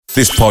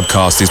This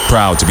podcast is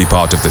proud to be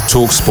part of the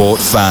TalkSport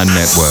Fan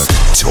Network.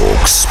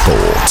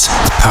 TalkSport.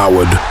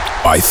 Powered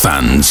by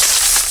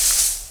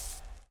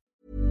fans.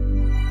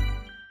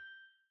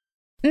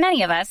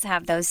 Many of us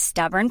have those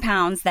stubborn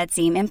pounds that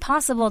seem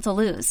impossible to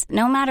lose,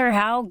 no matter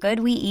how good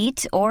we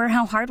eat or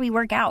how hard we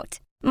work out.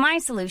 My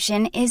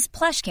solution is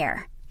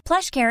PlushCare.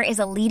 PlushCare is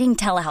a leading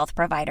telehealth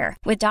provider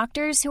with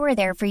doctors who are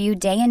there for you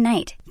day and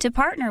night to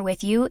partner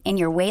with you in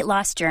your weight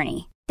loss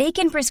journey. They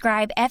can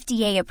prescribe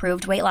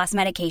FDA-approved weight loss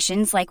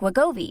medications like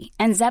Wegovy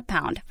and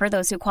Zepbound for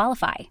those who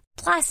qualify.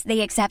 Plus,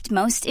 they accept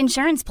most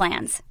insurance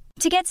plans.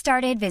 To get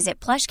started, visit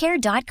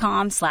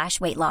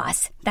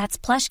plushcare.com/weightloss. That's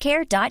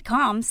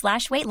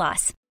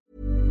plushcare.com/weightloss.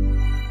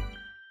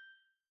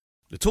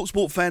 The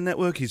TalkSport Fan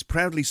Network is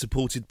proudly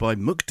supported by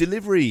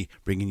McDelivery,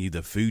 bringing you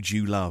the food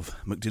you love.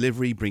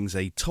 McDelivery brings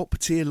a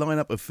top-tier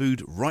lineup of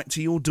food right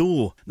to your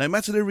door. No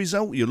matter the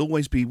result, you'll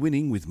always be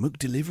winning with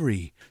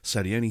McDelivery.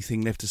 So the only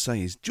thing left to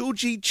say is,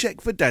 Georgie,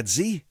 check for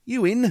Dadsy.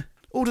 You in?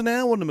 Order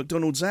now on the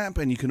McDonald's app,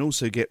 and you can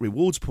also get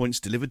rewards points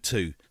delivered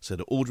too. So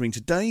that ordering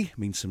today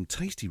means some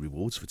tasty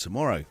rewards for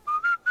tomorrow.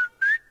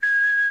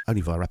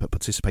 Only via app at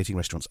participating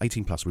restaurants.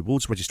 18 plus.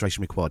 Rewards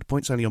registration required.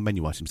 Points only on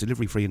menu items.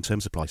 Delivery free and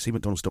terms apply. See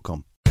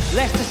mcdonalds.com.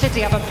 Leicester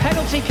City have a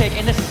penalty kick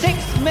in the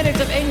 6th minute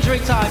of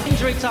injury time.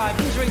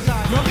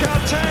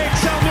 Knockout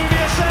takes,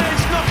 Almunia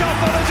saves, knockout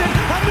follows in,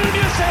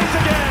 Almunia saves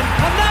again.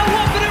 And now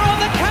Watford are on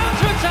the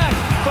counter-attack.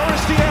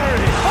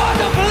 Forestieri. Oh, I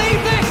don't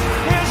believe this.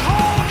 Here's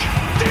Hulk.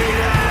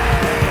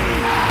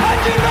 Deeney. I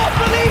do not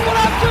believe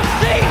what I've just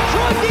seen.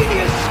 Troy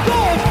Deeney has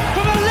scored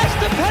from a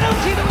Leicester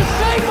penalty that was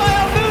saved by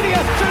Almunia.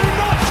 Do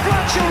not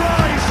scratch your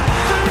eyes.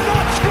 Do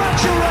not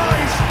scratch your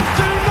eyes.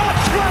 Do not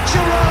scratch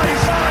your eyes.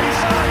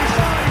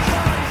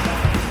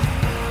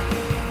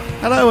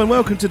 Hello and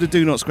welcome to the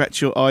Do Not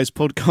Scratch Your Eyes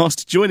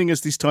podcast. Joining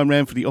us this time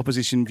round for the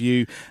Opposition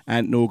View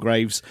and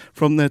Norgraves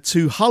from the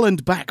To Hull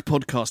and Back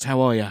podcast.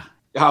 How are you?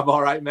 I'm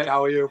all right, mate.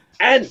 How are you?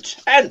 And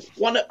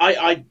one,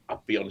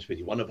 I'll be honest with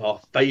you, one of our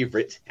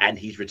favourites, and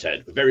he's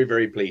returned. We're very,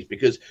 very pleased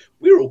because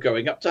we're all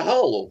going up to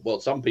Hull, or well,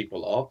 some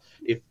people are.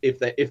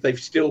 If they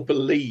still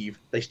believe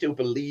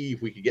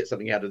we could get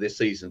something out of this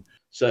season.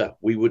 Sir,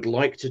 we would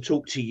like to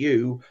talk to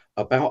you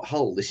about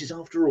Hull. This is,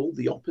 after all,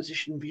 the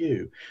Opposition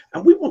View,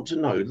 and we want to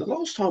know. The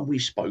last time we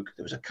spoke,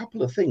 there was a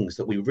couple of things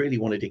that we really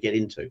wanted to get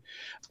into.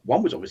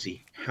 One was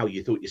obviously how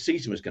you thought your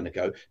season was going to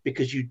go,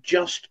 because you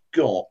just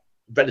got,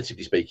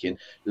 relatively speaking,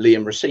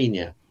 Liam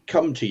Rosenior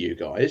come to you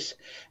guys,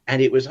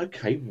 and it was,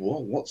 okay,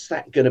 well, what's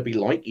that going to be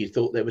like? You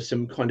thought there were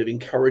some kind of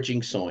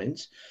encouraging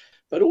signs,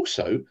 but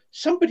also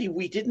somebody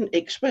we didn't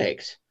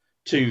expect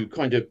to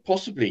kind of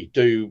possibly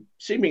do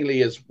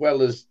seemingly as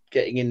well as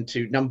getting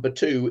into number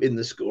 2 in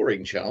the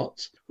scoring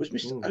charts was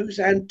Mr.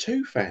 Ozan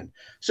Tufan.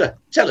 So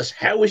tell us,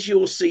 how has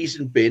your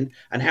season been,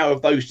 and how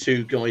have those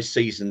two guys'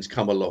 seasons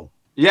come along?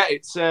 Yeah,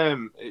 it's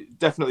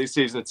definitely a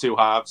season of two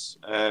halves.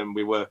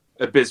 We were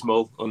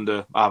abysmal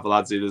under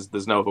Arveladze.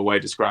 There's no other way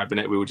of describing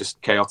it. We were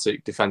just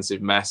chaotic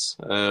defensive mess,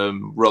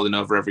 rolling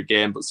over every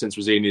game. But since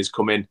Rosenior's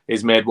come in,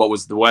 he's made what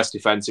was the worst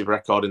defensive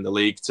record in the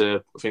league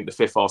to, I think, the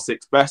 5th or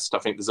 6th best. I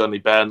think there's only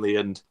Burnley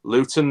and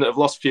Luton that have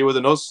lost fewer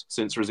than us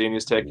since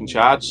Rosenior's taken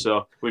charge.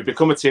 So we've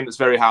become a team that's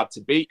very hard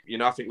to beat. You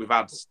know, I think we've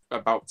had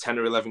about 10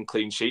 or 11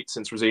 clean sheets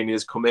since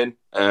Rosenior's come in.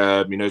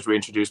 As we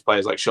introduced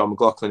players like Sean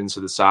McLaughlin into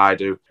the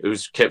side,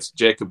 who's kept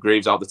Jacob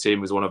Greaves out of the team,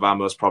 was one of our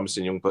most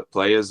promising young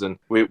players. And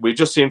we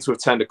just seem to have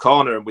turned a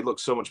corner, and we look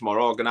so much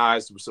more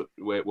organised.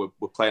 We're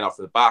playing off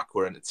the back.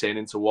 We're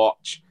entertaining to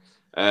watch.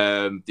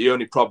 The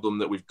only problem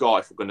that we've got,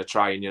 if we're going to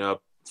try and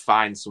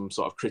find some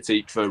sort of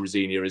critique for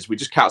Rosenior, is we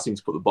just can't seem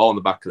to put the ball in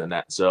the back of the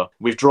net. So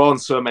we've drawn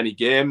so many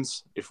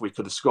games. If we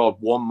could have scored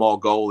one more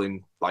goal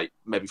in like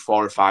maybe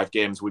 4 or 5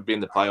 games, we'd be in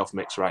the playoff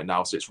mix right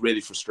now. So it's really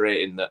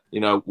frustrating that,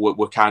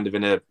 we're kind of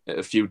in a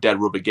few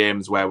dead rubber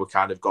games where we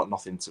kind of got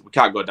nothing to, we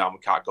can't go down, we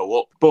can't go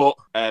up. But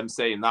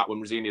saying that, when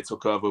Rosenior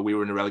took over, we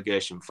were in a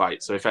relegation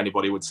fight. So if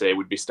anybody would say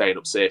we'd be staying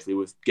up safely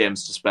with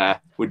games to spare,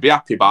 we'd be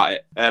happy about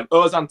it.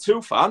 Ozan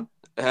Tufan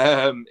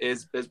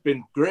has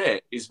been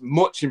great. He's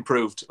much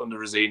improved under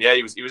Rosenior.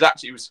 He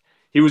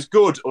was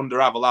good under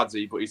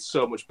Arveladze, but he's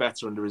so much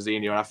better under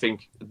Rosenior. And I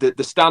think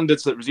the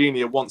standards that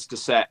Rosenior wants to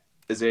set,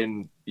 as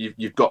in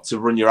you've got to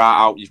run your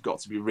heart out, you've got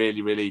to be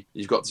really,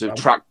 you've got to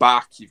track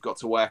back, you've got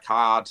to work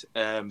hard.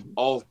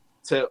 All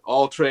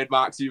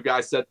trademarks you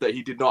guys said that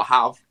he did not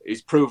have.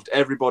 He's proved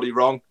everybody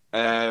wrong.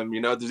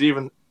 There's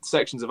even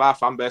sections of our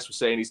fan base were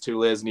saying he's too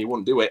lazy and he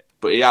wouldn't do it,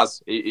 but he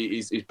has.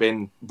 He's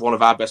been one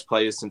of our best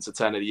players since the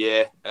turn of the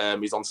year.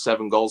 He's on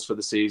 7 goals for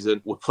the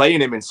season. We're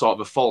playing him in sort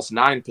of a false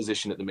 9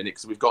 position at the minute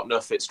because we've got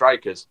no fit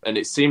strikers, and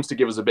it seems to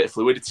give us a bit of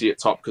fluidity at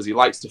top because he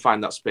likes to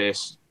find that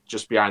space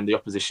just behind the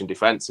opposition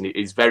defence, and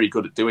he's very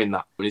good at doing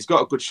that. And he's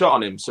got a good shot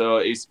on him, so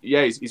he's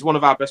one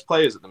of our best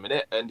players at the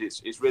minute, and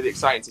it's really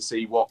exciting to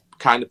see what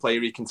kind of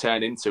player he can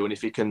turn into, and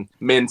if he can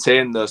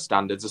maintain those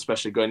standards,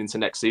 especially going into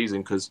next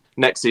season, because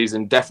next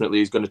season definitely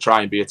is going to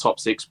try and be a top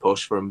 6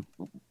 push from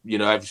you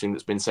know, everything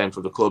that's been said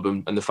for the club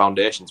and the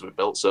foundations we've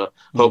built. So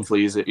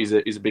hopefully he's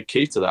a big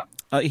key to that.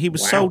 He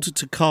was sold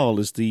to Carl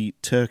as the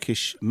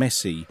Turkish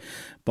Messi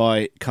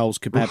by Carl's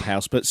Kebab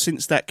House, but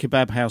since that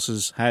kebab house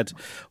has had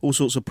all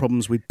sorts of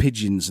problems with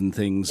pigeons and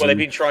things. Well, they've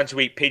been trying to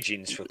eat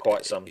pigeons for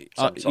quite some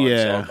time,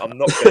 yeah. so I'm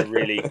not going to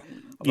really...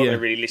 I'm not going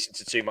to really listen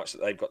to too much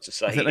that they've got to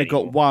say. I think they've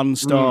got 1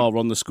 star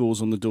on the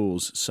scores on the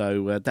doors,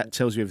 so that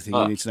tells you everything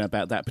you need to know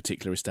about that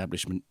particular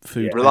establishment.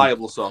 Food,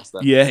 reliable source,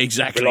 then. Yeah,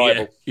 exactly.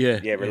 Reliable. Yeah,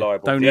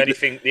 reliable.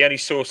 The only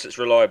sauce that's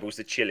reliable is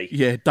the chili.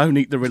 Yeah, don't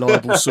eat the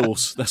reliable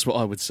sauce. That's what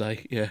I would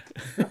say. Yeah.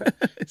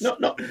 Not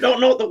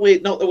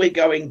that we're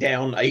going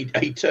down a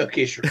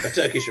Turkish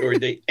or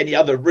indeed any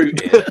other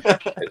route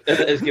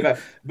here.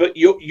 But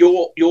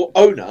your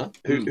owner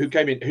who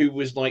came in, who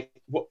was like,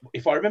 what,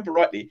 if I remember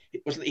rightly,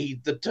 wasn't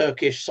he the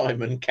Turkish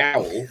Simon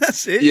Cowell?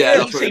 That's it. Yeah,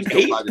 that's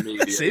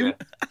him.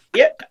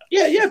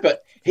 Yeah.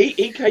 But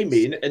he came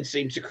in and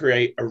seemed to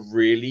create a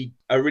really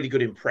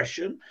good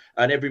impression,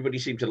 and everybody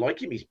seemed to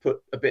like him. He's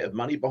put a bit of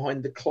money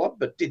behind the club,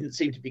 but didn't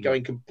seem to be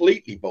going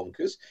completely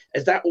bonkers.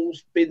 Has that all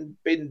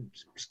been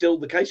still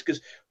the case?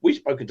 Because we've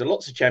spoken to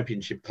lots of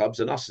Championship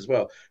clubs and us as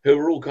well, who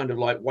are all kind of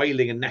like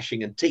wailing and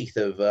gnashing and teeth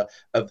of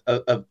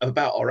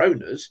about our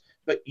owners.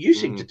 But you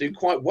seem to do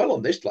quite well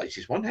on this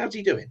latest one. How's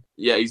he doing?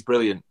 Yeah, he's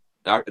brilliant.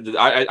 I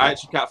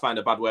actually can't find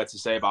a bad word to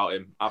say about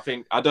him.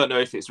 I don't know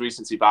if it's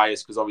recency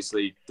bias, because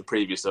obviously the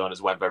previous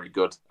owners weren't very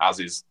good, as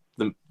is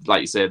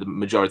like you say, the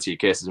majority of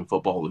cases in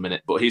football at the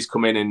minute. But he's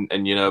come in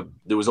and you know,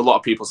 there was a lot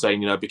of people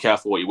saying, you know, be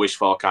careful what you wish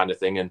for kind of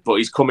thing. But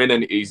he's come in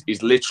and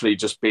he's literally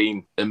just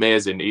been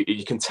amazing.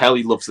 You can tell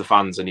he loves the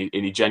fans and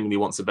he genuinely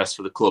wants the best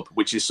for the club,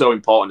 which is so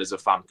important as a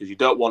fan, because you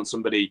don't want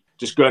somebody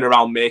just going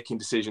around making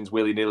decisions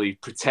willy-nilly,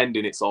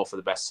 pretending it's all for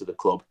the best of the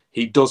club.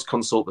 He does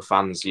consult the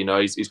fans, you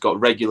know, he's got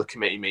regular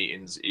committee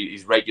meetings.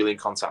 He's regularly in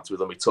contact with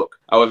them. We took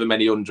however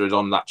many hundred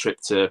on that trip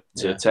to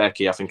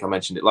Turkey. I think I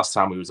mentioned it last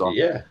time we was on.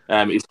 Yeah.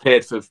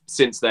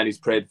 Since then, he's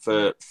paid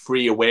for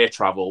free away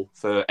travel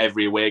for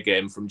every away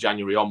game from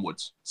January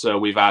onwards. So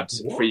we've had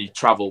free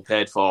travel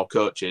paid for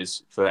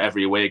coaches for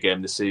every away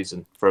game this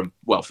season for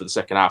the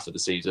second half of the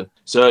season.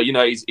 So, you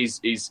know,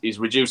 he's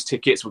reduced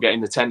tickets. We're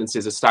getting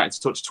attendances are starting to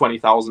touch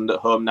 20,000 at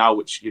home now,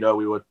 which, you know,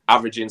 we were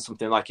averaging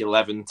something like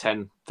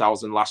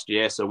 10,000 last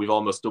year. So we've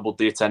almost doubled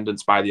the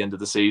attendance by the end of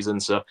the season.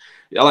 So,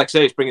 like I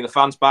say, it's bringing the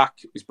fans back.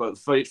 He's brought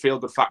the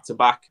feel-good factor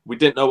back. We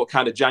didn't know what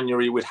kind of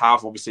January we'd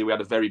have. Obviously, we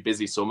had a very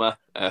busy summer.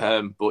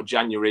 But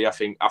January, I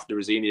think, after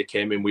Rosinia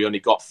came in, we only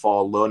got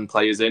 4 loan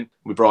players in.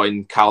 We brought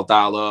in Carl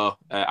Darlow,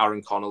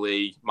 Aaron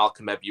Connolly,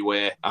 Malcolm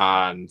Ebuwe,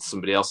 and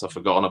somebody else I've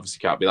forgotten. Obviously,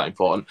 can't be that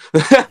important.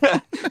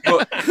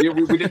 But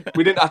we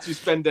didn't actually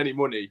spend any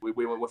money.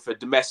 We went for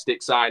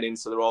domestic signings,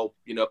 so they're all,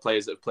 you know,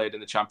 players that have played in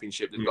the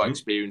Championship. They've got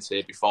experience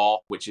here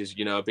before, which is,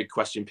 you know, a big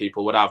question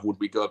people would have. Would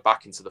we go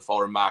back into the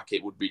foreign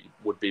market? Would we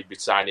be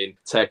signing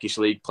Turkish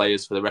league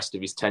players for the rest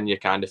of his tenure,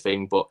 kind of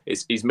thing? But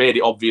he's made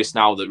it obvious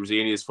now that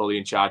Rosinia is fully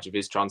in charge of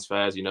his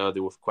transfers. You know,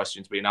 there were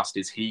questions being asked: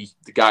 is he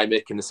the guy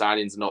making the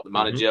signings and not the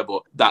manager?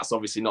 But that's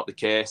obviously not the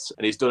case.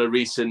 And he's done a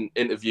recent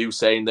interview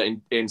saying that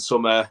in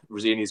summer,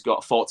 Rosinia's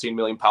got a £14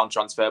 million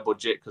transfer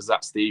budget, because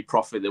that's the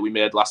profit that we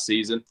made last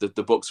season.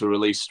 The books were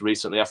released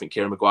recently. I think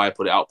Kieran Maguire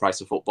put it out,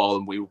 Price of Football,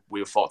 and we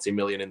were 14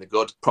 million in the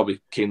good. Probably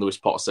Keane Lewis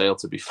Potter sale,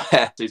 to be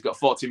fair. So he's got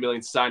 14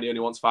 million to sign. He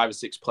only wants 5 or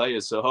 6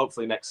 players. So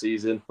hopefully next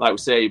season, like we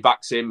say, he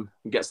backs him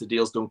and gets the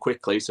deals done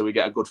quickly, so we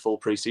get a good full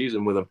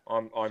pre-season with him.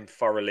 I'm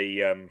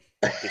thoroughly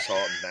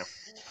disheartened now.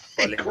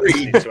 By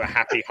listening to a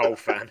happy Hull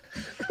fan.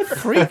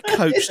 Free coach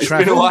travel. It's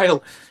been a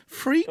while.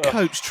 Free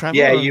coach travel.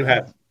 Yeah, you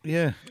have.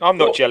 Yeah. I'm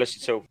not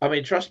jealous at all. I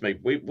mean, trust me,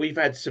 we've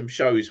had some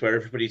shows where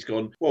everybody's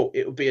gone, well,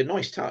 it would be a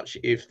nice touch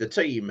if the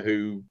team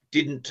who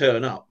didn't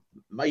turn up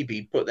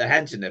maybe put their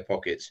hands in their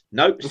pockets.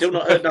 Nope, still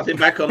not heard nothing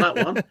back on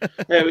that one.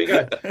 There we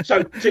go.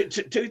 So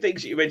two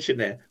things that you mentioned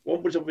there.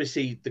 One was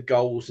obviously the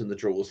goals and the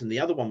draws, and the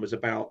other one was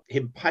about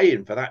him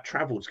paying for that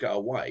travel to go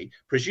away.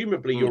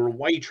 Presumably your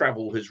away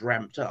travel has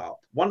ramped up.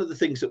 One of the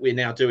things that we're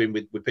now doing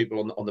with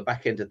people on the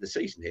back end of the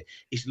season here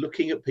is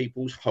looking at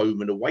people's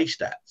home and away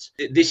stats.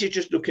 This is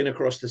just looking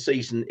across the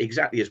season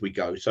exactly as we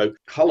go. So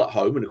Hull at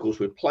home, and of course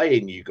we're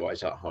playing you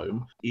guys at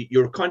home.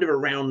 You're kind of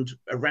around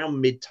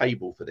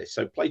mid-table for this.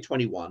 So play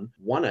 21,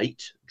 won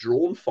 8,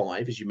 drawn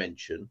 5, as you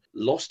mentioned,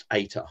 lost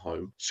 8 at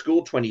home,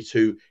 scored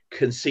 22,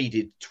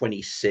 conceded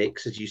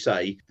 26. As you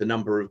say, the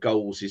number of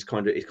goals is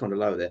kind of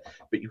low there,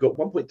 but you've got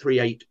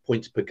 1.38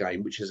 points per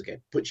game, which is, again,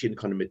 puts you in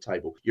kind of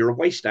mid-table. Your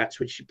away stats,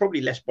 which you're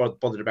probably less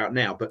bothered about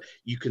now, but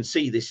you can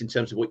see this in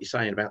terms of what you're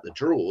saying about the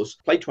draws.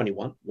 Play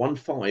 21, won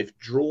 5,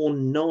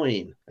 drawn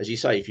 9. As you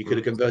say, if you could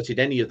have converted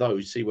any of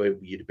those, see where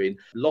you'd have been.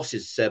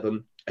 Losses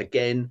 7.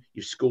 Again,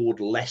 you've scored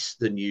less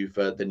than you've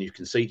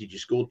conceded. You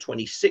scored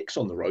 26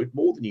 on the road,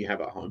 more than you have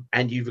at home,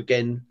 and you've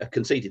again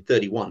conceded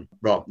 31,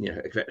 right? You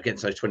know,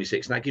 against those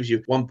 26, and that gives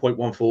you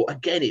 1.14.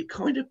 Again, it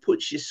kind of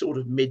puts you sort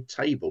of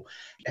mid-table.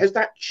 Has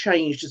that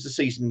changed as the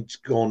season's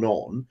gone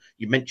on?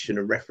 You mentioned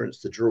and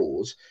referenced the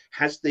draws.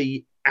 Has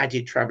the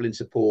added travelling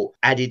support,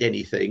 added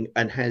anything?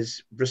 And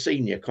has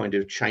Rosenior kind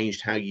of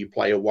changed how you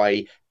play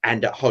away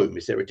and at home?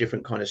 Is there a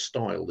different kind of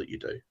style that you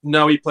do?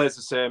 No, he plays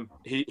the same.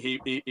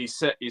 He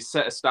set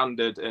a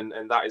standard,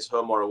 and that is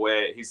home or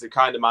away. He's the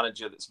kind of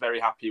manager that's very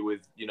happy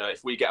with,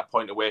 if we get a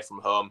point away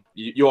from home,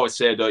 you always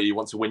say, don't you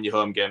want to win your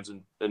home games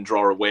and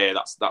draw away.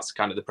 That's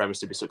kind of the premise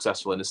to be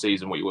successful in a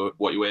season,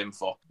 what you aim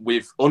for.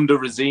 Under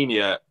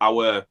Rosenior,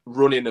 our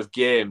running of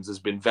games has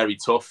been very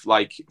tough.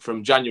 Like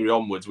from January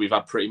onwards, we've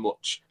had pretty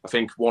much, I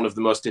think, one of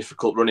the most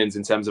difficult run-ins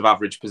in terms of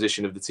average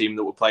position of the team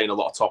that we're playing. A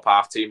lot of top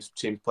half teams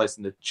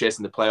chasing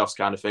the playoffs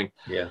kind of thing.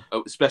 Yeah.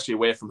 Especially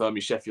away from home,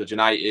 Sheffield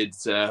United,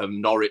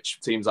 Norwich,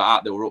 teams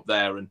like that were up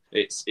there, and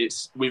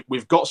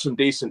we've got some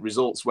decent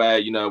results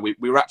where we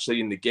were actually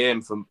in the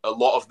game from a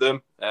lot of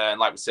them, and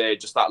like we say,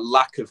 just that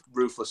lack of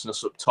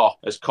ruthlessness up top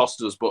has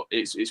cost us. But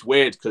it's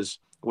weird because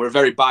we're a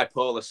very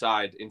bipolar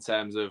side in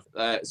terms of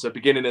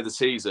beginning of the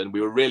season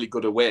we were really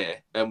good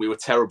away and we were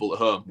terrible at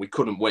home. We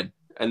couldn't win.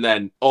 And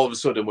then all of a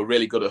sudden we're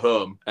really good at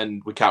home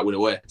and we can't win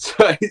away.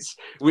 So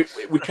we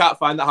can't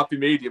find that happy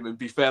medium and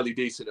be fairly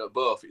decent at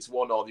both. It's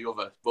one or the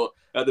other. But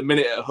at the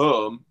minute at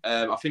home,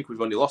 I think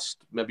we've only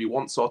lost maybe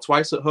once or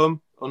twice at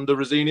home under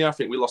Rosenior. I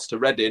think we lost to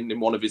Reading in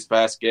one of his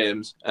first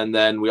games. And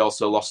then we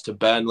also lost to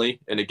Burnley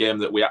in a game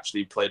that we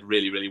actually played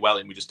really, really well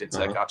in. We just didn't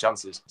take our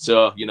chances.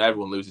 So,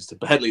 everyone loses to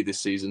Burnley this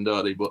season,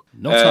 don't they? But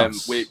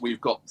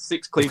we've got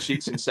 6 clean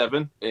sheets in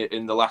 7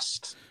 in the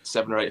last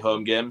 7 or 8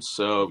 home games.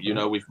 So,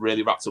 we've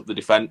really wrapped up the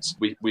defence.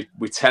 We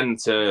tend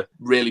to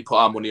really put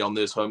our money on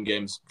those home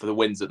games for the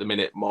wins at the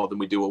minute more than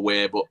we do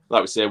away. But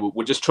like we say,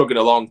 we're just chugging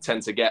along,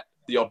 tend to get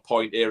the odd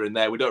point here and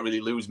there. We don't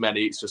really lose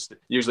many. It's just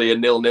usually a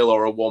 0-0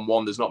 or a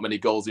 1-1. There's not many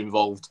goals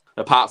involved,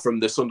 apart from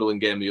the Sunderland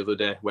game the other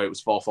day where it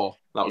was 4-4.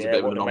 That was a bit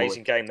of an anomaly.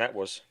 Amazing game that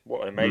was.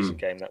 What an amazing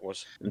game that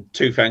was. And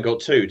Tufan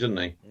got 2, didn't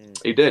he?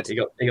 He did. He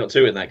got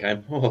 2 in that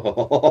game.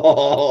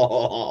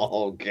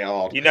 Oh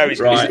God! He's going to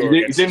score.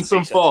 He's in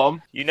some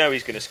form. He's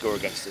going to score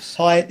against us.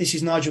 Hi, this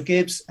is Nigel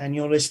Gibbs, and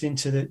you're listening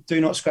to the Do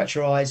Not Scratch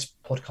Your Eyes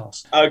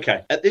podcast.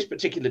 Okay, at this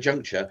particular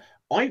juncture,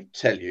 I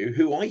tell you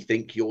who I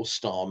think your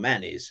star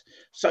man is.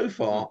 So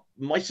far,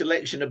 my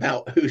selection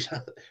about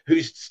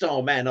whose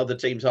star man other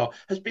teams are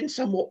has been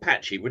somewhat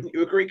patchy. Wouldn't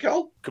you agree,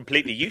 Cole?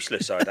 Completely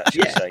useless, I'd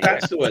actually say.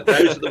 That's the word.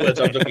 Those are the words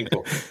I'm looking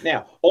for.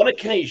 Now, on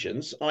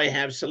occasions, I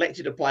have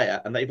selected a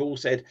player, and they've all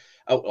said,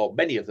 or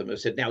many of them have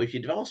said, now, if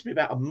you'd have asked me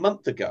about a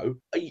month ago,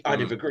 I'd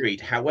have agreed.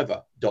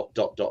 However, ...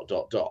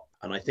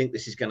 And I think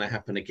this is going to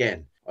happen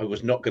again. I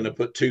was not going to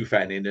put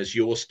Tufan in as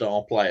your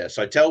star player.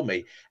 So tell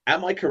me,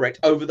 am I correct?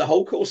 Over the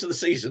whole course of the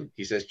season,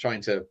 he says,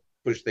 trying to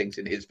push things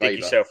in his favour.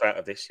 Dig yourself out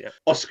of this, yeah.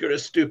 Oscar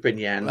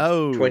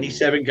Estupiñán,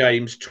 27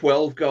 games,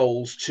 12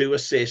 goals, 2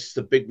 assists,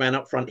 the big man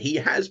up front. He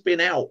has been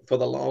out for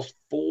the last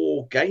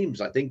 4 games,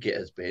 I think it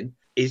has been.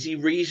 Is he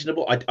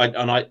reasonable?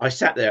 I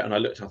sat there and I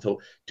looked and I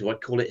thought, do I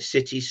call it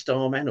City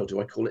Starman or do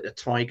I call it the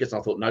Tigers?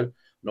 And I thought, no, I'm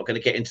not going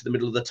to get into the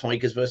middle of the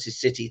Tigers versus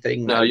City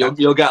thing. No,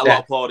 you'll get a lot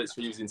of plaudits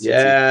for using City.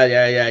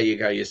 Yeah, you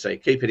go, you say.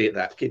 Keeping it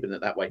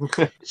that way.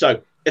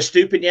 So,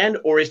 Estupiñán,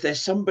 or is there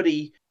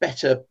somebody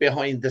better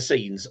behind the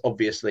scenes?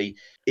 Obviously,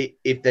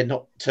 if they're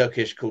not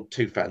Turkish called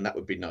Tufan, that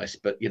would be nice.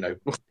 But,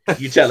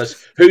 you tell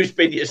us, who's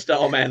been your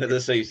star man of the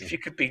season? If you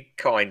could be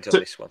kind on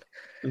this one.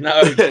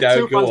 No,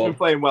 Tufan's been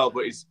playing well,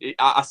 but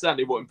I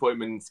certainly wouldn't put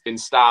him in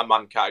star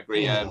man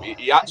category.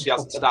 He actually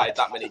hasn't started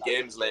that many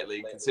games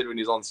lately, considering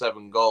he's on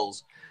 7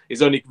 goals.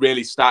 He's only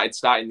really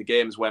starting the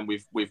games when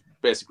we've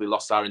basically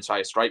lost our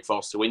entire strike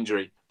force to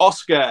injury.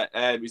 Oscar,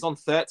 he's on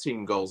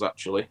 13 goals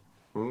actually.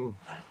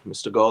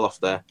 Missed a goal off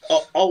there.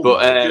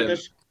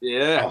 Goodness.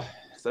 Yeah. Oh.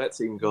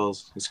 13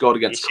 goals. He scored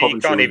against Coventry.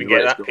 You can't even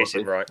get that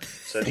pissing right.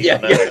 So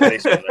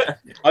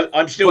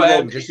I'm still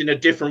wrong, just in a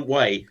different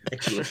way.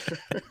 Excellent.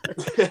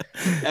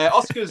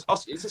 Oscar's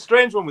it's a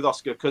strange one with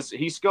Oscar because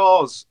he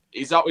scores.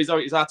 He's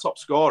our top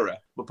scorer,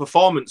 but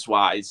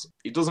performance-wise,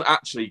 he doesn't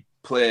actually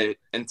play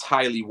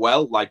entirely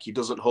well. Like, he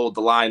doesn't hold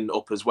the line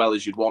up as well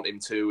as you'd want him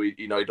to.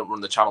 He don't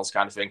run the channels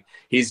kind of thing.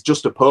 He's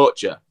just a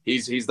poacher.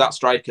 He's that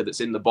striker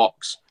that's in the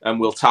box and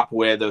will tap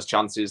away those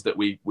chances that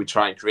we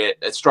try and create.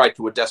 A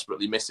striker we're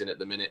desperately missing at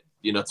the minute,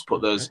 to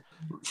put those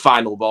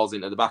final balls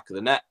into the back of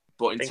the net.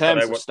 But in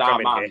terms of star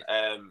man,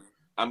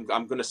 I'm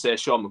going to say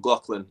Sean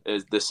McLaughlin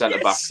is the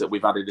centre-back that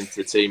we've added into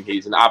the team.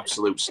 He's an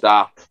absolute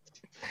star.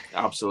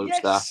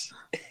 Star.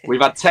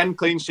 We've had 10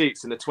 clean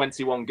sheets in the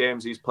 21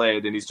 games he's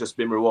played, and he's just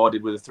been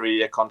rewarded with a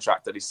 3-year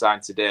contract that he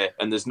signed today.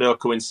 And there's no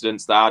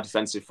coincidence that our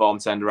defensive form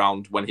turned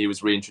around when he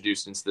was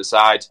reintroduced into the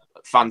side.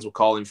 Fans were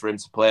calling for him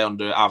to play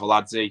under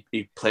Arveladze.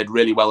 He played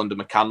really well under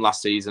McCann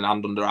last season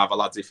and under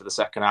Arveladze for the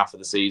second half of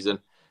the season,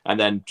 and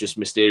then just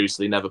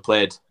mysteriously never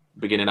played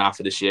beginning half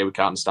of this year. We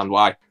can't understand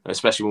why.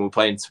 especially when we're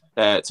playing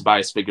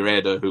Tobias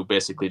Figueiredo, who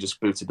basically just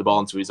booted the ball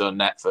into his own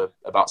net for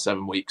about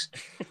 7 weeks.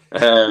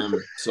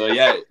 So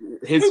yeah,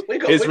 his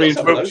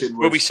reintroduction.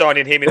 We'll be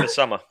signing him in the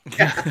summer.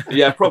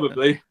 Yeah,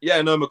 probably.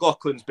 Yeah, no,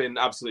 McLaughlin's been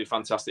absolutely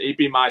fantastic. He'd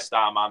be my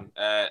star man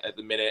at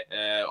the minute,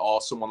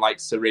 or someone like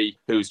Sari,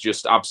 who's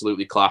just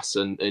absolutely class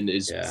and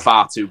is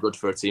far too good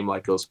for a team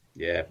like us.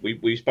 Yeah,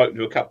 we've spoken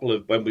to a couple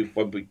of when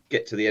we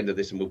get to the end of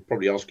this, and we'll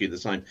probably ask you the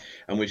same.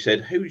 And we've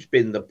said, who's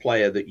been the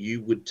player that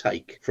you would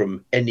take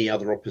from any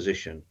other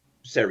opposition?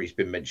 Seri's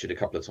been mentioned a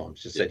couple of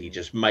times. Just said he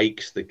just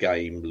makes the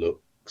game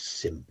look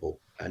simple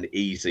and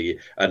easy,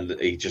 and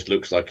he just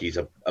looks like he's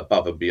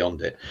above and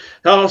beyond it.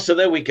 Oh, so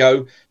there we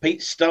go.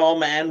 Pete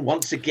Starman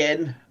once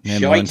again.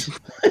 Shite.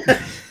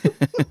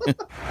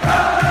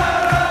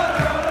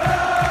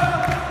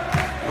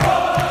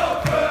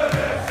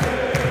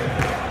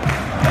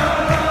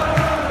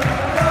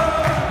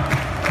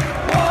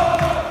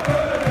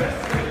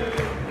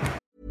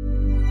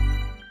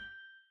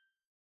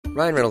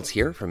 Ryan Reynolds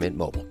here from Mint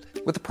Mobile.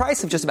 With the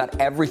price of just about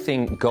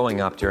everything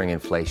going up during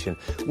inflation,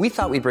 we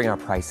thought we'd bring our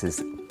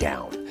prices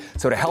down.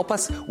 So to help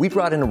us, we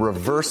brought in a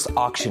reverse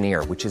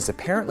auctioneer, which is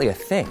apparently a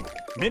thing.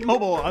 Mint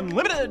Mobile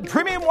Unlimited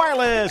Premium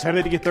Wireless. How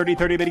to get 30,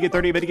 30, bit to get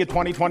 30, bit to get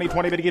 20, 20,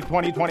 20, bit to get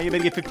 20, 20, bit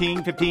to get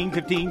 15, 15,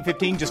 15,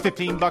 15, just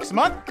 $15 a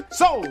month?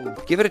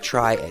 Sold! Give it a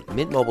try at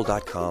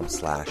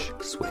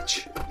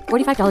mintmobile.com/switch.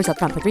 $45 up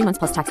front for 3 months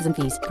plus taxes and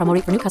fees. Promo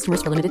rate for new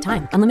customers for limited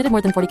time. Unlimited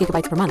more than 40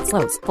 gigabytes per month.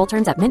 Slows full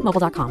terms at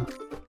mintmobile.com.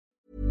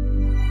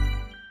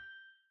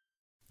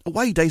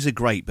 Away days are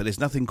great, but there's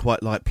nothing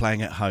quite like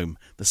playing at home.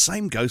 The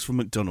same goes for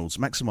McDonald's.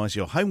 Maximise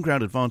your home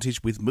ground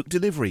advantage with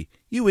McDelivery.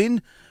 You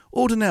in?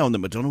 Order now on the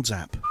McDonald's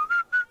app.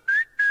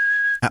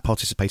 At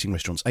participating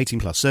restaurants, 18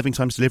 plus. Serving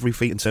times, delivery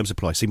fee and terms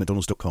apply. See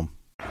mcdonalds.com.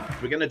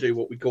 We're going to do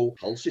what we call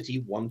Hull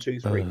City 1,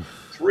 2, 3.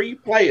 3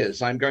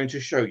 players I'm going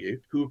to show you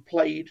who have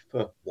played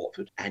for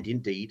Watford and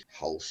indeed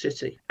Hull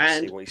City.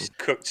 And see what he's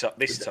cooked up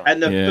this time.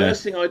 And the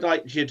first thing I'd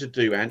like you to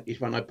do, Ant, is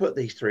when I put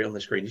these 3 on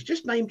the screen, is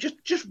just name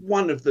just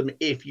one of them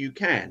if you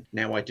can.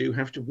 Now, I do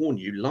have to warn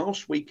you,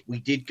 last week we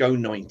did go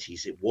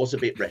 90s. It was a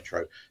bit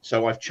retro.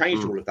 So I've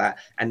changed all of that,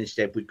 and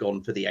instead we've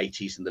gone for the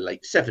 80s and the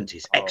late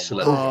 70s.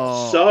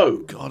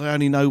 Excellent. God, I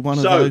only know one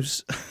of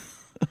those.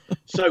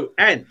 So,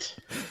 Ant,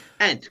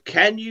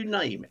 can you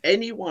name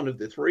any one of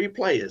the 3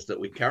 players that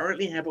we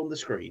currently have on the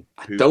screen?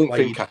 I don't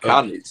think I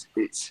can.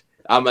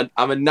 I'm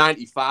a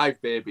 95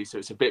 baby, so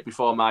it's a bit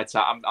before my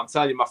time. I'm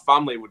telling you, my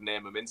family would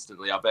name them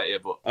instantly, I bet you.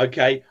 But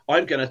okay,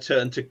 I'm going to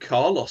turn to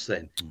Carlos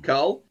then.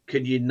 Carl,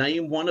 can you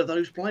name one of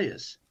those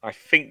players? I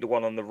think the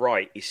one on the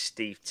right is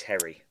Steve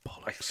Terry.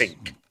 Bollocks. I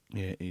think.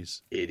 Yeah, it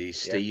is. It is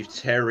Steve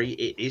Terry.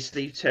 It is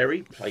Steve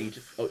Terry, played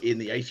in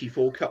the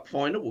 84 Cup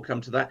final. We'll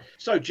come to that.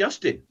 So,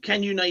 Justin,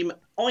 can you name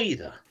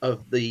either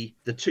of the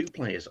 2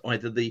 players,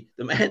 either the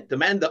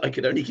man that I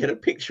could only get a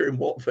picture in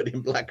Watford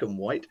in black and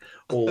white,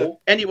 or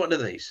any one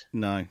of these?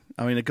 No.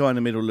 I mean, the guy in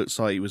the middle looks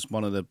like he was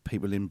one of the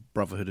people in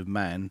Brotherhood of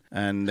Man,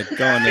 and the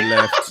guy on the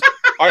left...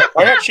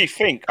 I actually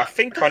think I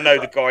know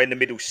the guy in the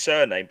middle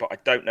surname, but I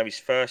don't know his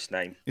first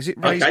name. Is it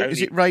Ray? Okay.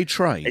 Is it Ray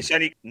Trey?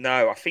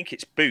 No, I think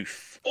it's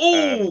Booth.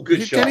 Oh,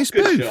 good shot. Dennis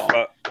Booth.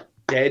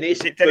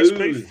 Dennis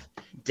Booth.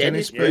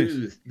 Dennis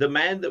Booth, the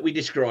man that we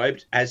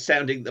described as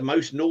sounding the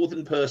most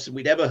northern person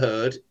we'd ever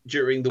heard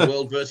during the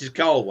World versus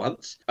Carl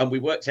once, and we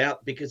worked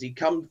out because he'd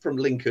come from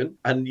Lincoln,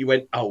 and you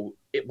went,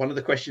 one of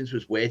the questions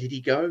was, where did he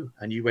go?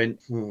 And you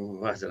went,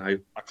 I don't know,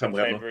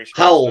 somewhere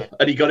Hull,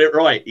 and he got it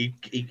right. He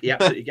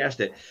absolutely gassed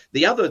it.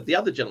 The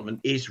other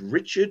gentleman is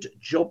Richard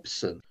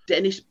Jobson.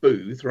 Dennis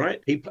Booth, right?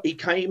 He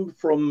came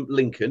from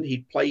Lincoln.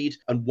 He played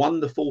and won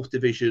the 4th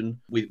division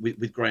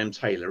with Graham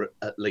Taylor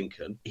at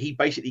Lincoln. He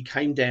basically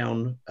came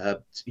down,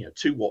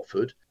 to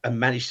Watford and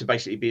managed to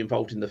basically be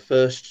involved in the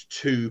first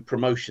 2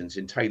 promotions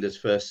in Taylor's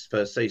first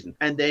season.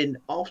 And then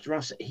after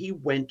us, he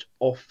went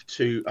off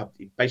to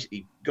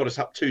basically got us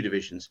up 2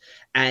 divisions,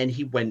 and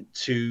he went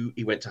to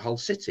Hull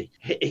City.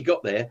 He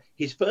got there.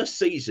 His first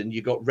season,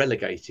 you got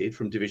relegated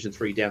from Division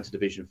 3 down to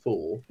Division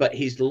 4, but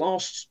his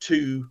last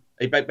 2.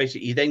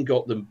 He then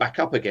got them back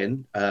up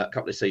again a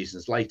couple of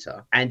seasons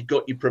later and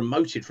got you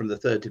promoted from the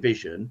 3rd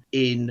division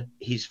in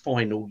his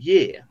final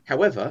year.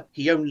 However,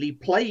 he only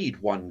played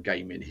 1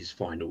 game in his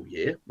final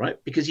year, right?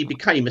 Because he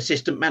became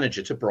assistant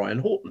manager to Brian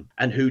Horton.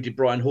 And who did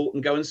Brian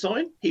Horton go and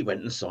sign? He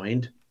went and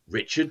signed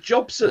Richard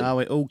Jobson. Oh,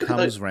 it all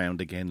comes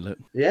round again, look.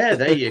 Yeah,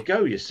 there you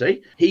go, you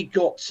see. He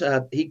got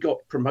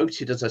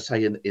promoted, as I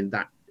say, in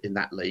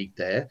that league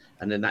there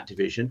and in that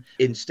division.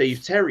 In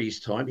Steve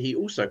Terry's time, he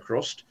also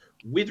crossed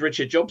with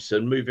Richard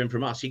Jobson moving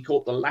from us. He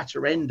caught the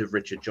latter end of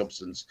Richard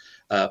Jobson's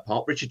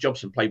part. Richard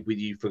Jobson played with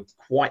you for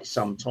quite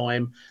some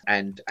time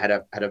and had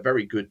a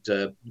very good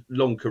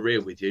long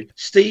career with you.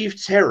 Steve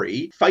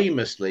Terry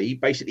famously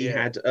basically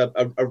had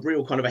a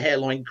real kind of a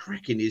hairline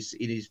crack in his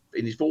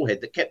forehead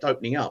that kept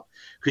opening up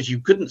because you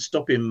couldn't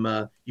stop him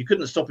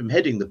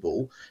heading the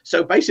ball.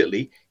 So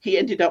basically he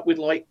ended up with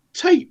like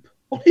tape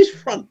on his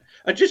front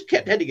and just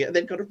kept heading it and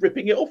then kind of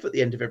ripping it off at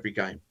the end of every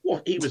game.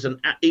 What he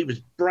was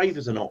brave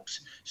as an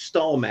ox,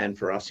 star man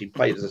for us. He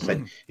played, as I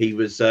said, he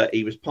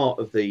was part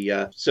of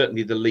the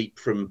certainly the leap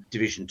from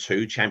Division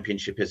 2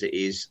 Championship as it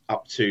is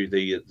up to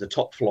the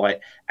top flight,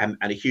 and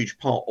a huge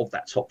part of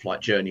that top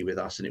flight journey with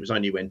us. And it was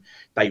only when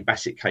Dave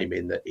Bassett came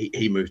in that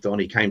he moved on.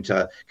 He came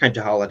to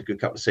Hull, had a good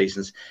couple of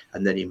seasons,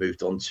 and then he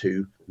moved on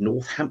to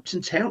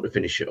Northampton Town to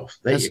finish it off.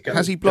 There you go.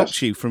 Has he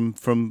blocked you from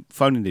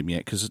phoning him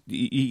yet? Because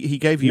he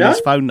gave you his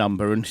phone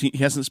number and he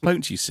hasn't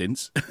spoken to you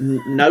since.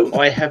 No,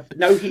 I have.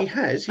 No, he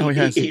has.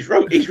 He's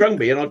rung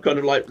me, and I've kind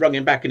of like rung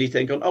him back, and he's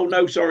thinking, "Oh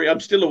no, sorry, I'm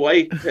still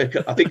away."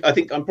 I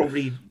think I'm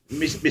probably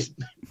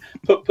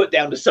put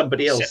down to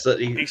somebody else.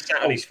 He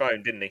sat on his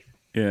phone, didn't he?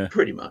 Yeah,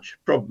 pretty much.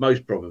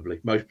 Most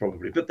probably.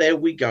 But there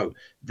we go.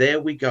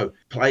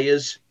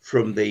 Players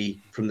from the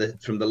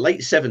late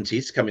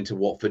 70s coming to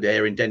Watford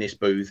there in Dennis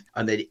Booth,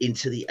 and then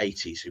into the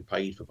 80s who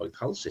played for both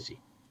Hull City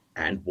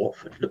and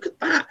Watford. Look at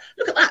that.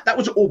 That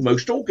was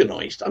almost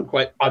organised. I'm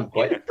quite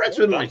impressed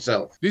with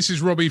myself. This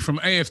is Robbie from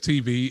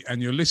AFTV, and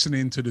you're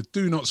listening to the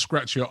Do Not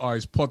Scratch Your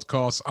Eyes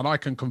podcast, and I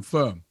can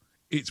confirm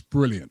it's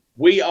brilliant.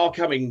 We are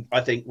coming,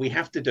 I think we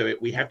have to do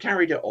it. We have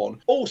carried it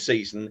on all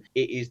season.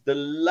 It is the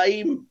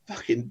lame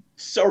fucking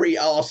sorry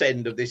arse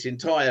end of this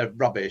entire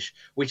rubbish,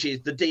 which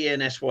is the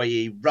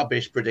DNSYE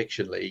Rubbish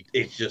Prediction League.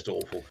 It's just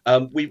awful.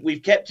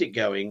 We've kept it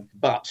going,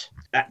 but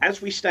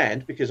as we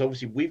stand, because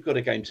obviously we've got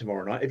a game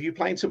tomorrow night. Have you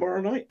playing tomorrow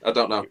night? I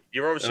don't know.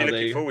 You're obviously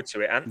looking forward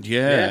to it, Ant.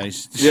 Yeah.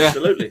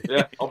 Absolutely.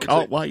 Yeah,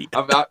 can't wait.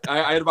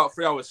 I had about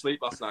 3 hours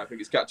sleep last night. I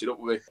think it's catching up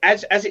with me.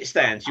 As it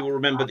stands, you will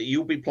remember that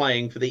you'll be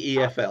playing for the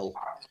EFL.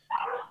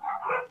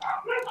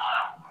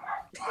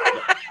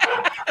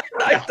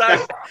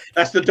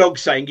 That's the dog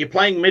saying you're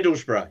playing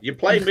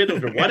Middlesbrough.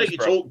 Why don't you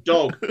talk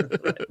dog?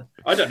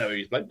 I don't know who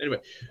he's playing. Anyway,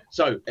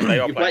 so they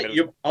are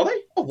playing. Are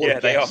they? Oh, yeah,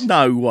 they are.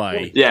 No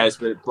way. Yeah, it's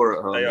Borough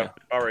at home. They are.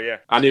 Borough, yeah.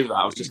 I knew that.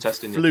 I was just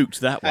testing you.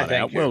 Fluked that one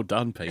out. Well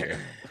done, Peter.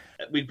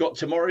 We've got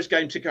tomorrow's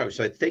game to go,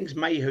 so things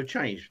may have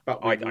changed,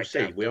 but we'll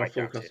see. We are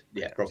forecast.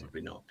 Yeah, probably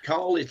not.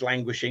 Carl is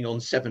languishing on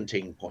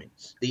 17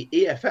 points. The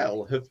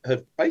EFL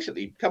have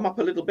basically come up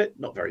a little bit,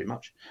 not very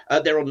much.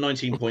 They're on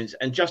 19 points,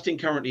 and Justin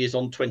currently is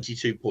on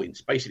 22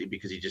 points, basically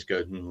because he just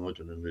goes, I don't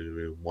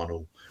know,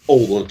 1-1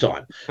 all the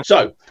time.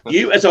 So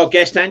you, as our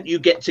guest, Ant, you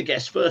get to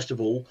guess first of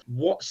all,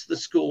 what's the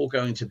score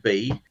going to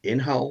be in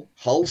Hull?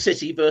 Hull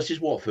City versus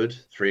Watford,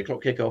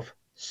 3:00 kickoff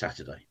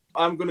Saturday.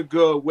 I'm going to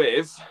go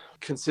with,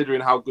 considering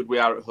how good we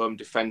are at home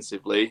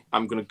defensively,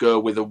 I'm going to go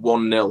with a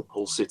 1-0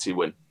 Hull City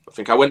win. I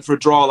think I went for a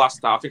draw last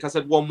time. I think I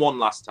said 1-1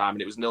 last time,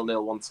 and it was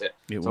 0-0, wasn't it?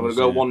 So I'm going to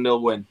go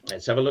 1-0 win.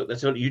 Let's have a look.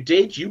 You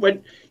did. You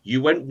went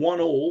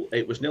 1-1.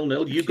 It was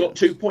 0-0. You got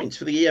 2 points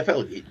for the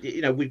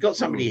EFL. We've got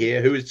somebody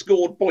here who has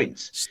scored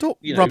points. Stop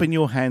rubbing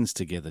your hands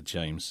together,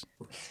 James.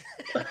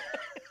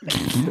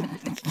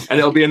 And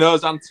it'll be an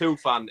Ozan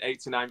Tufan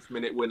 89th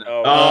minute winner.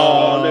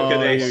 Oh, look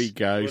at this. Here he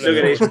goes. Look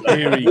at this.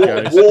 Here he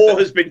goes. War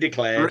has been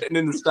declared. Written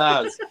in the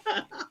stars.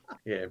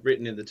 Yeah,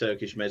 written in the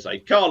Turkish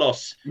mezze.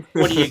 Carlos,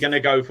 what are you going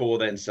to go for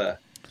then, sir?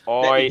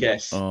 Let me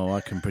guess. Oh,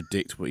 I can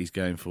predict what he's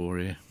going for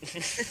here.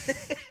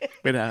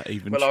 Without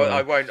even trying.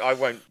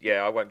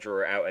 I won't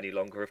draw it out any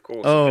longer, of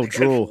course. Oh,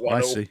 draw.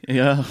 I see.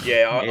 Yeah.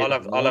 Yeah, I'll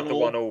have the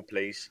 1-1,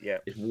 please. Yeah.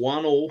 It's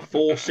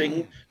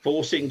 1-1,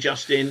 forcing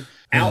Justin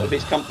out of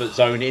his comfort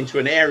zone into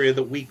an area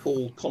that we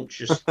call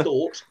conscious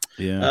thought.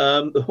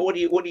 Yeah. What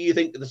do you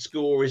think the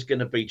score is going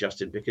to be,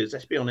 Justin? Because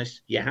let's be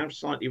honest, you have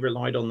slightly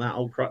relied on that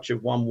old crutch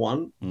of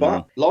 1-1.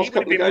 But last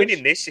couple of games,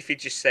 winning this if he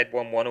just said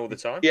 1-1 all the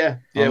time. Yeah,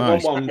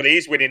 1-1. But he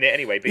is winning it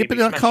anyway.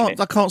 But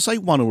I can't say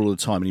 1 all the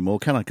time anymore,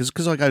 can I?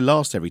 Because I go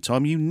last every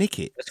time, you nick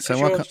it. That's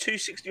because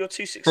you're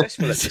too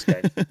successful at this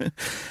game.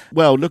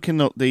 Well,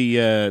 looking at the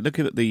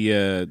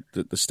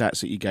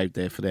stats that you gave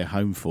there for their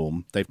home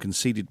form, they've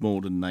conceded more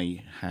than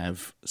they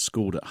have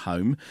scored at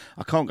home.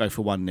 I can't go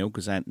for 1-0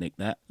 because Ant nicked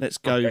that. Let's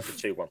go for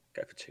 2-1.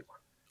 Go for 2-1.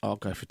 I'll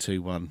go for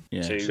 2-1.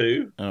 Yeah.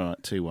 2? All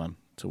right, 2-1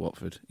 to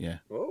Watford. Yeah.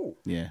 Oh.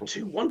 Yeah.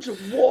 2-1 to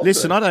Watford.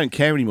 Listen, I don't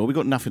care anymore. We've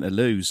got nothing to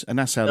lose, and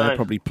that's how they'll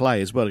probably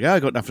play as well. They go,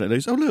 I've got nothing to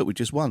lose. Oh, look, we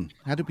just won.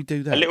 How did we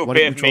do that? A little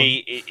bit of me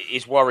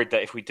is worried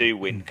that if we do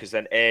win, because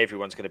then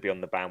everyone's going to be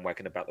on the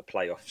bandwagon about the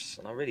playoffs,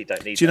 and I really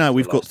don't need. Do you know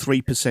we've got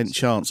 3%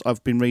 chance?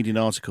 I've been reading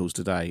articles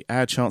today.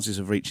 Our chances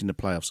of reaching the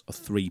playoffs are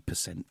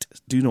 3%.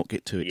 Do not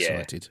get too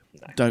excited.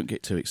 No. Don't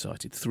get too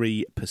excited.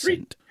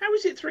 3%. How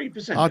is it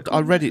 3%? I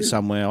read it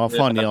somewhere. I'll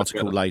find the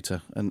article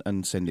later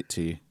and send it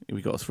to you.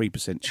 We've got a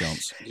 3%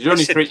 chance. You're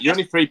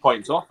only 3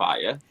 points off, are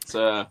you?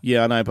 So,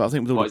 yeah, I know, but I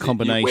think with all the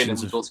combinations, you win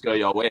and results go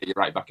your way, you're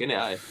right back in it,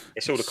 aren't you?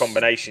 It's all the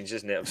combinations,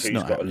 isn't it? Of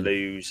who's got to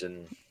lose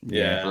and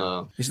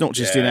it's not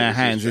just in our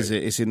hands, is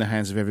it? It's in the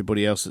hands of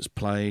everybody else that's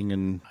playing,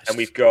 and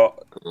we've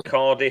got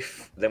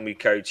Cardiff. Then we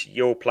go to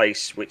your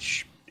place,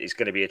 which is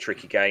going to be a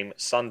tricky game.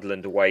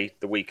 Sunderland away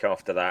the week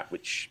after that,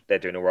 which they're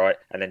doing all right,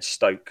 and then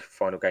Stoke,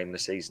 final game of the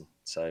season.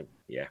 So,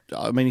 yeah.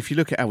 I mean, if you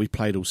look at how we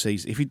played all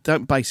season, if you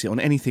don't base it on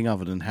anything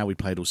other than how we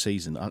played all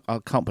season, I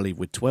can't believe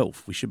we're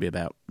 12th. We should be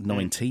about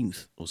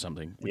 19th or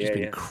something. We've just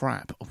been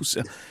crap.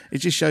 Also, it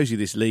just shows you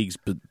this league's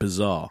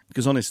bizarre.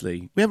 Because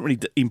honestly, we haven't really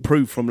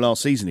improved from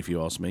last season, if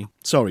you ask me.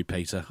 Sorry,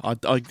 Peter. I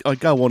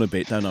go on a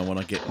bit, don't I, when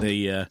I get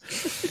the...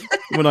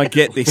 when I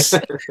get this,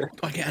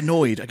 I get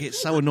annoyed. I get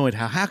so annoyed.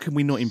 How can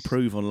we not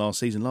improve on last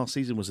season? Last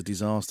season was a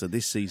disaster.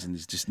 This season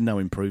is just no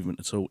improvement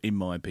at all, in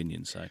my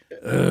opinion. So,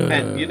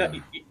 and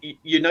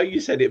you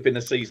said it'd been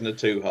a season of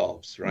two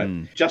halves,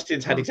 right?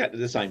 Justin's had exactly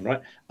the same,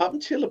 right? Up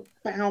until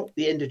about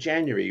the end of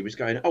January, he was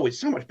going, "Oh, it's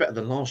so much better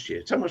than last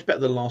year. So much better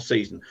than last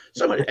season.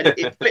 So much." And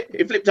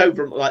it flipped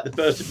over like the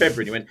 1st of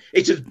February, and he went,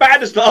 "It's as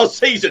bad as last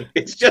season.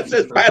 It's just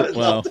as bad as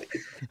last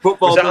season."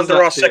 Was that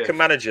under our second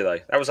manager, though?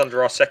 That was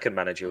under our second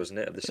manager, wasn't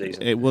it, of the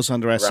season? It was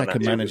under our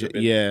second manager.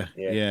 Yeah.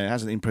 It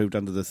hasn't improved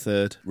under the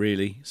third,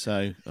 really.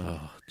 So,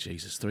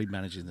 Jesus, 3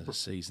 managers in the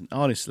season.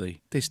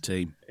 Honestly, this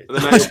team. And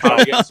then they'll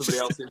probably get somebody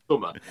else in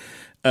summer.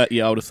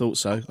 Yeah, I would have thought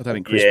so. I don't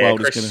think Chris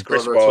Wilder's going to.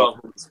 Chris Wilder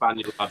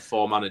Spaniel had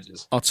 4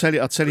 managers. I'll tell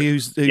you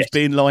who's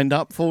being lined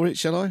up for it.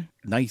 Shall I?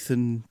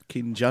 Nathan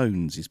King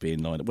Jones is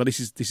being lined up. Well, this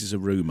is a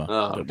rumor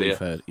that we've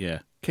heard. Yeah,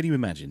 can you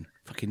imagine?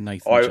 Fucking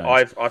Nathan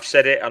Jones. I've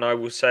said it, and I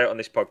will say it on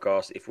this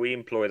podcast. If we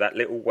employ that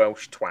little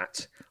Welsh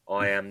twat,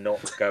 I am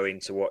not going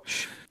to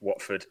watch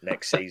Watford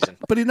next season.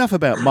 But enough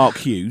about Mark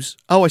Hughes.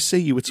 Oh, I see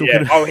you were talking.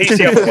 Yeah. Oh, he's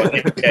the other one.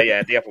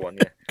 Yeah, the other one.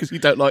 Yeah. Because you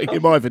don't like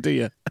him either, do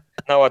you?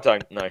 No, I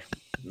don't. No.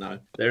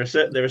 There are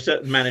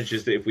certain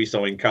managers that if we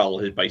sign, Carl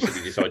has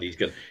basically decided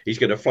he's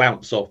going to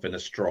flounce off in a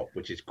strop,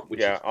 which is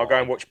I'll go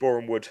and watch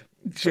Boreham Wood.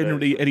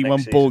 Generally,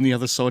 anyone born the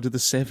other side of the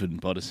 7,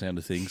 by the sound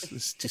of things.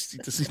 It's just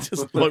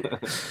like...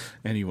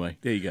 Anyway,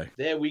 there you go.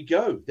 There we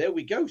go.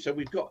 So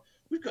we've got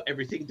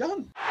everything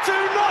done. Do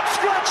not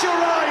scratch your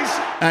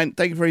eyes. And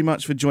thank you very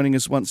much for joining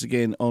us once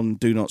again on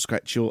Do Not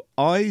Scratch Your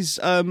Eyes.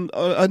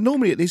 I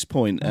normally at this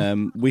point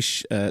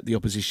wish the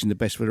opposition the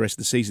best for the rest of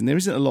the season. There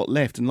isn't a lot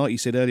left, and like you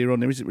said earlier on,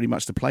 there isn't really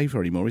much to play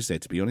for anymore, is there,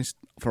 to be honest?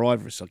 For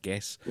either of us, I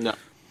guess. No.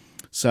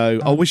 So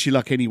I wish you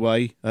luck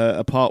anyway,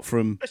 apart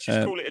from... Let's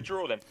just call it a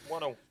draw then,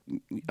 1-1.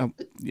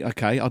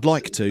 Okay, I'd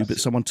like to, but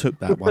someone took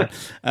that one.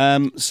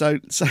 So,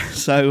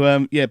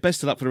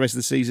 best of luck for the rest of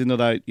the season,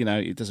 although,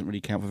 it doesn't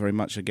really count for very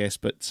much, I guess.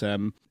 But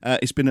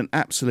it's been an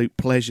absolute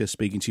pleasure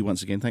speaking to you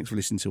once again. Thanks for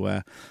listening to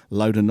our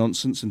load of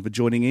nonsense and for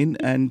joining in.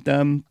 And,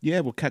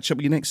 we'll catch up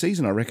with you next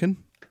season, I reckon.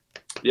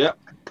 Yeah,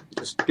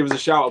 just give us a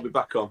shout, I'll be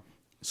back on.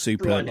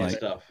 Superb, mate.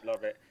 Stuff.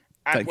 Love it.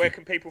 And where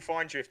can people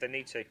find you if they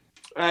need to?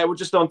 We're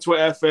just on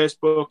Twitter,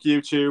 Facebook,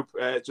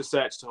 YouTube. Just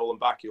search To Hull and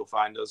Back, you'll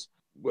find us.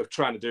 We're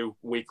trying to do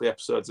weekly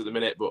episodes at the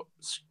minute, but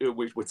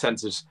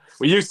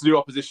we used to do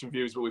opposition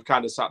views, but we've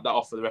kind of sat that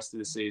off for the rest of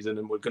the season,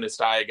 and we're going to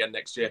start again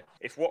next year.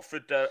 If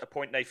Watford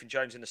appoint Nathan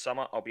Jones in the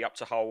summer, I'll be up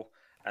to Hull,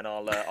 and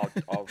I'll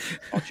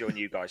join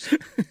you guys.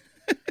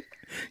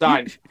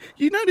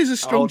 You know there's a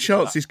strong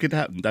chance this could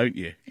happen, don't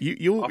you?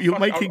 You're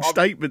making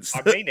statements.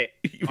 I mean it.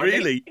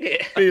 Really?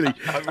 Really?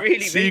 I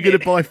really so you're going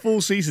to buy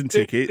 4 season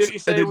tickets? Did he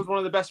say he was one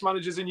of the best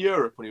managers in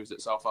Europe when he was at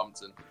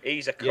Southampton?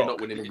 He's a cock. You're not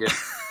winning again.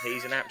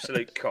 He's an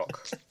absolute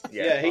cock.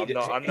 I'm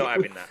not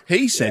having that.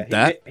 He said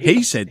that.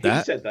 He said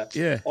that.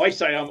 Yeah. I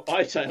say I'm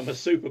a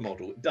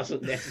supermodel. It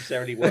doesn't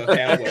necessarily work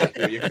out well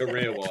for you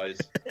career-wise.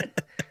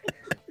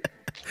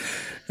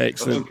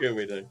 Excellent. Good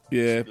we do.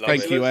 Yeah,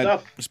 thank you,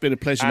 Ed. It's been a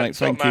pleasure, mate.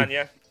 Thank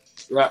you.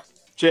 Yeah.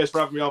 Cheers for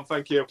having me on.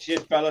 Thank you.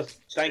 Cheers, fellas.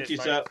 Thank you,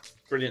 sir.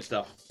 Brilliant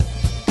stuff.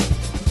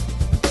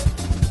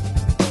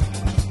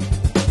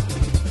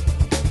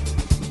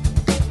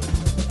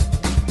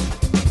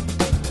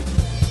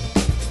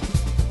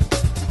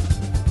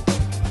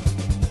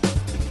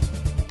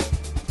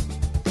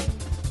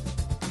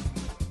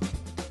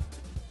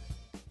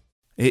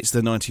 It's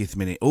the 90th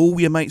minute. All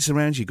your mates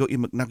around you got your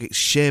McNuggets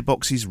share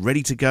boxes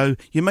ready to go.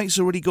 Your mates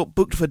already got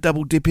booked for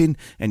double dipping,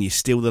 and you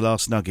steal the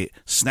last nugget,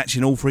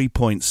 snatching all 3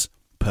 points.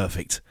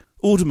 Perfect.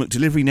 Order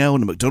McDelivery now on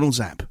the McDonald's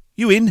app.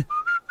 You in?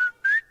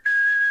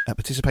 At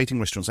participating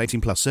restaurants, 18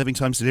 plus, serving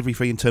times, delivery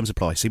free, and terms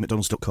apply. See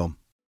mcdonalds.com.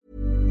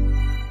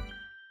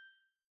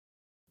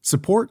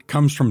 Support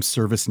comes from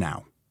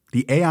ServiceNow,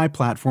 the AI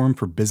platform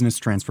for business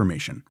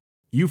transformation.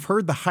 You've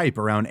heard the hype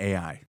around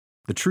AI.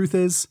 The truth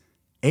is,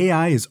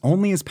 AI is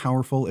only as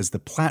powerful as the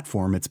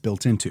platform it's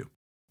built into.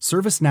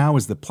 ServiceNow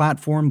is the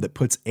platform that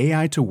puts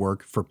AI to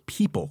work for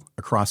people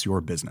across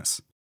your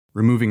business,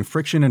 removing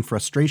friction and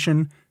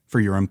frustration for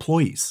your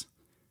employees,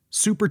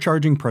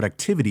 supercharging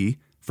productivity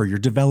for your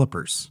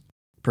developers,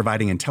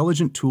 providing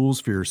intelligent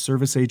tools for your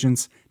service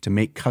agents to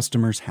make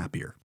customers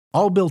happier,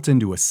 all built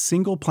into a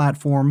single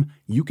platform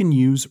you can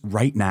use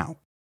right now.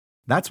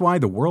 That's why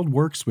the world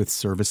works with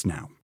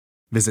ServiceNow.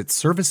 Visit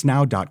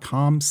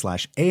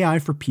servicenow.com/AI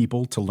for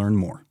people to learn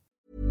more.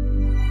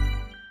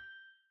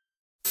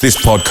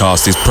 This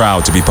podcast is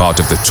proud to be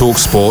part of the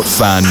TalkSport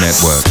Fan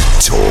Network.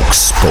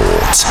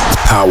 TalkSport.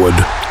 Powered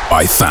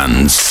by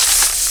fans.